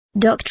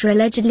Doctor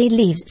allegedly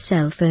leaves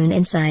cell phone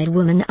inside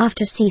woman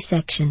after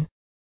C-section.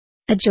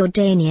 A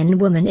Jordanian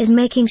woman is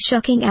making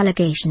shocking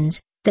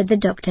allegations that the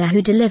doctor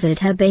who delivered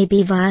her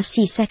baby via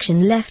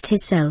C-section left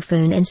his cell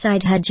phone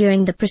inside her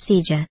during the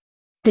procedure.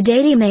 The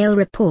Daily Mail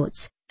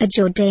reports, a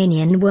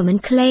Jordanian woman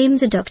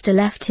claims a doctor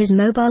left his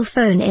mobile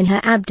phone in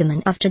her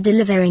abdomen after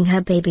delivering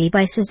her baby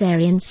by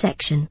caesarean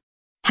section.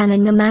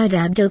 Hanan Mahmoud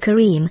Abdul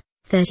Karim,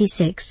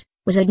 36,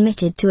 was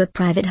admitted to a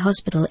private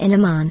hospital in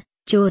Amman,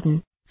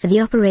 Jordan, for the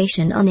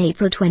operation on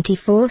April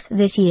 24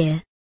 this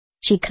year.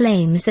 She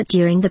claims that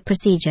during the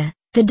procedure,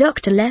 the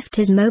doctor left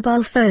his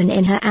mobile phone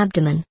in her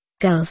abdomen,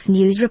 Gulf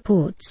News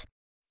reports.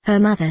 Her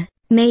mother,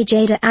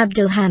 Majeda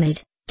Abdul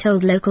Hamid,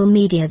 told local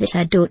media that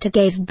her daughter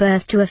gave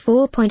birth to a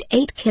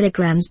 4.8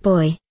 kilograms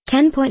boy,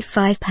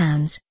 10.5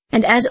 pounds,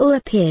 and as all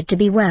appeared to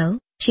be well,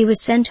 she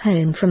was sent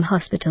home from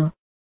hospital.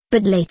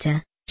 But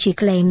later, she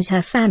claims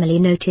her family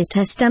noticed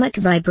her stomach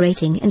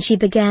vibrating and she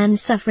began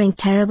suffering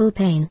terrible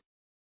pain.